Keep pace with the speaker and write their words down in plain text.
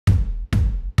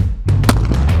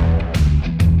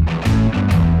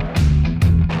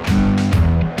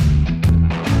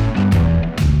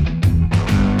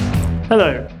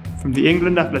Hello, from the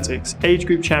England Athletics Age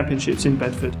Group Championships in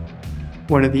Bedford,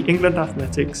 one of the England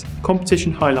Athletics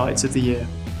competition highlights of the year.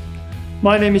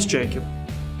 My name is Jacob,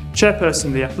 Chairperson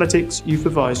of the Athletics Youth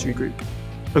Advisory Group,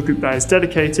 a group that is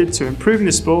dedicated to improving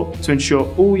the sport to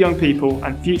ensure all young people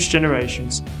and future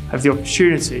generations have the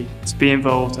opportunity to be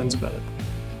involved and develop.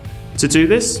 To do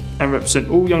this and represent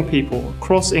all young people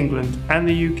across England and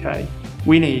the UK,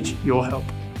 we need your help.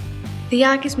 The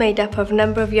AYAG is made up of a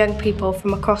number of young people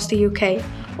from across the UK,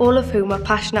 all of whom are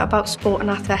passionate about sport and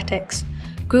athletics.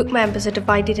 Group members are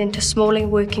divided into smaller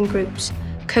working groups: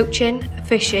 coaching,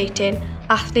 officiating,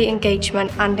 athlete engagement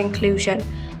and inclusion,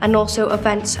 and also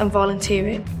events and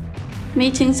volunteering.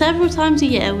 Meeting several times a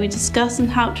year, we discuss and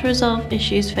help to resolve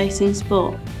issues facing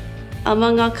sport.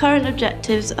 Among our current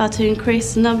objectives are to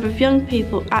increase the number of young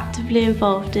people actively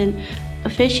involved in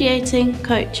officiating,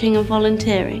 coaching and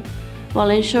volunteering, while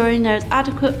ensuring there is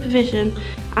adequate provision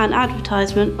and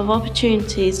advertisement of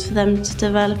opportunities for them to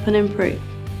develop and improve.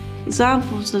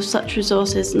 Examples of such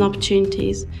resources and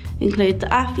opportunities include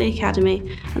the Athlete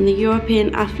Academy and the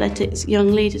European Athletics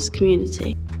Young Leaders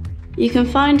Community. You can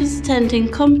find us attending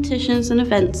competitions and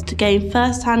events to gain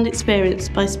first-hand experience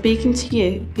by speaking to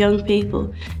you, young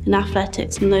people, in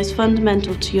athletics and those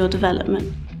fundamental to your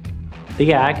development. The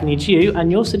AYAG needs you and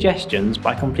your suggestions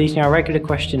by completing our regular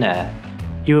questionnaire.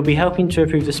 You will be helping to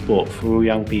improve the sport for all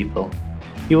young people.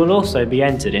 You will also be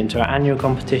entered into our annual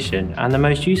competition, and the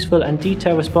most useful and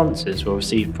detailed responses will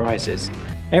receive prizes.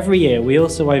 Every year we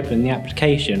also open the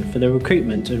application for the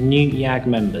recruitment of new AYAG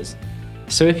members.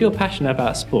 So if you're passionate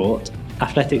about sport,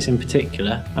 athletics in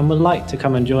particular, and would like to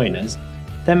come and join us,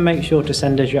 then make sure to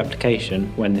send us your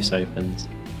application when this opens.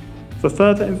 For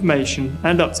further information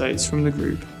and updates from the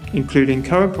group, including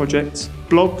current projects,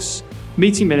 blogs,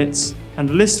 meeting minutes, and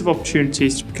a list of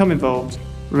opportunities to become involved,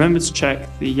 remember to check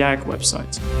the AYAG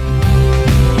website.